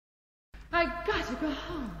I got to go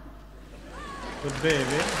home. But baby,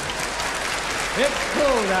 it's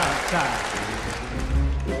cold outside.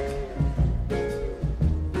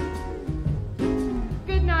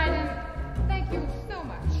 Good night and thank you so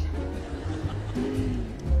much.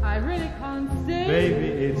 I really can't stay. Baby,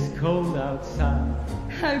 it's cold outside.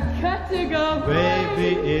 I've got to go home.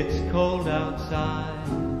 Baby, it's cold outside.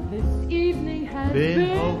 This evening has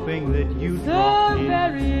Been hoping that you'd so drop in.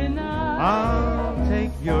 very nice. I'll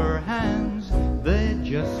take your hands, they're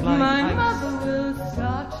just like My ice. mother will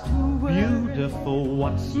start to worry. Beautiful,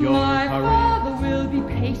 what's your My hurry? father will be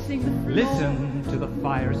pacing the floor. Listen to the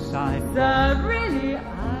fireside. So really, I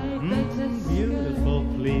better Beautiful,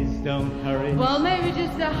 please don't hurry. Well, maybe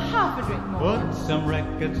just a half a drink more. Put some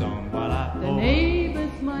records on while I The pour.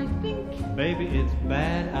 neighbors might think, Baby, it's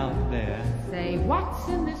bad out there. say, what's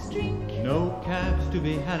in this drink? No cabs to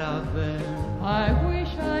be had out there. I wish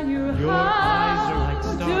I knew Your how eyes are like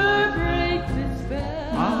to starlight. break this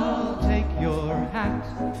spell. I'll take your hat.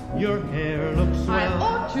 Your hair looks I swell.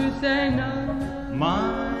 ought to say no.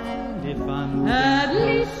 Mind if I'm At moving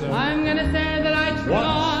least closer? I'm gonna say that I tried.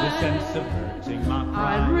 What's the sense of hurting my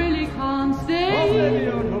pride? I really can't stay. Oh, baby,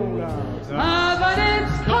 don't hold out. But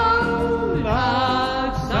it's cold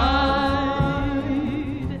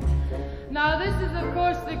outside. Now this is of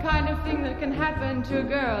course the kind of thing that can happen to a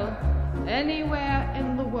girl anywhere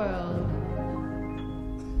in the world.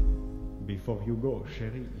 Before you go,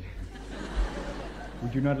 chérie,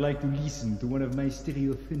 would you not like to listen to one of my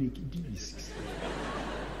stereophonic discs?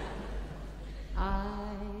 I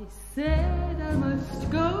said I must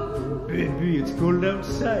go. Baby, it's cold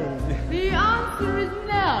outside. The answer is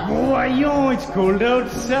no. Voyons, it's cold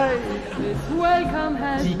outside. This welcome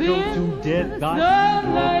has Tickled been to death, so I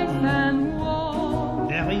feel nice lucky. and warm.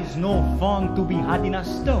 There is no fun to be had in a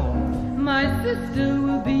storm. My sister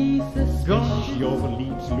will be suspicious. Gosh, your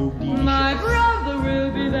leaves look delicious. My brother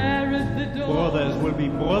will be there at the door. Brothers will be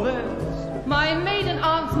brothers. My maiden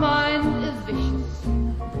aunt's mind is vicious.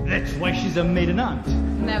 That's why she's a maiden aunt.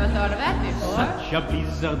 Never thought of that before. Such a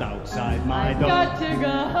blizzard outside my I've door. got to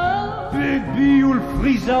go home. Baby, you'll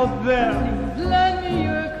freeze out there. Please lend me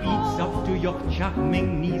your It's coat. up to your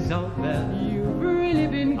charming knees out there. You've really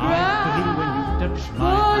been I feel when you touch my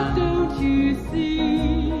But hand. don't you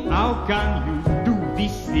see? How can you do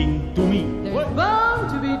this thing to me? There's bound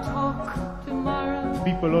to be talk tomorrow.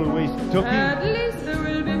 People always talking. At least there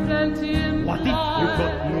will be plenty in What if you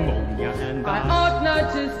got pneumonia and I ought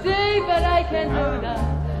not to stay, but I can't hold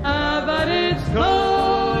on. But it's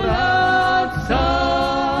cold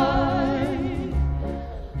outside.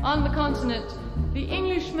 On the continent, the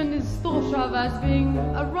Englishman is thought of as being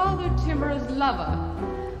a rather timorous lover.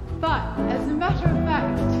 But, as a matter of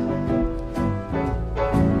fact,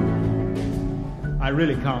 I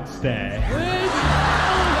really can't stay. baby, it's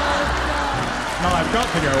cold outside. No, I've got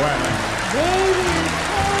to go away. Baby, it's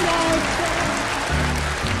cold outside.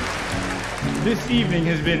 This evening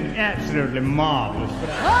has been absolutely marvelous. But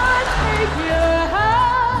I take your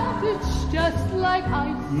hand, it's just like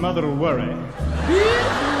ice. Mother will worry,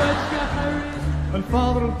 Beautiful, what's your hurry? and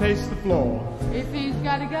Father will pace the floor. If he's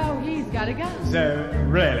gotta go, he's gotta go. So,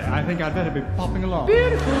 really, I think I'd better be popping along.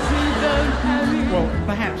 Beautiful, please don't hurry. Well,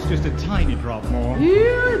 perhaps just a tiny drop more.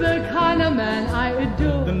 You're the kind of man I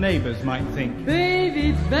adore. The neighbors might think. Baby,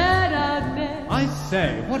 it's bad out there. I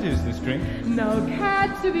say, what is this drink? No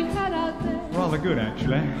cats to be had out there. Rather good,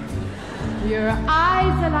 actually. Your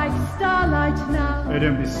eyes are like starlight now. Oh,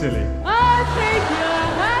 don't be silly. I'll take your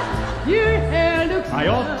hat. Your hair looks I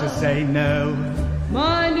ought to say no.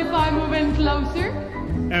 Mind if I move in closer?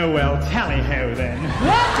 Oh well, tally-ho then.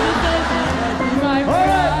 What does that do, my All right,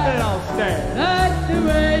 friend? then I'll stay. That's the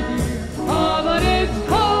way you are, but it's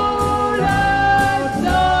cold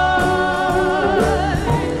outside.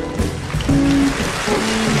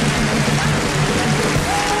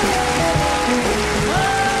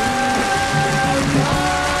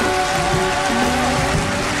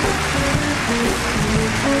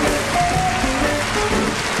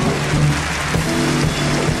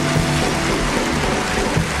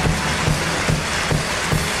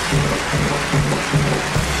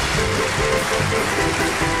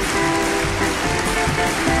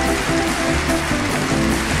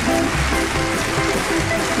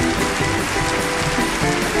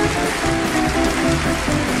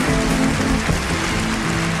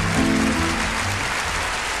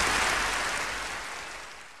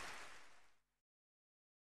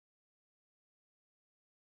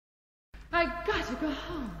 I got to go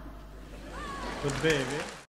home. But baby...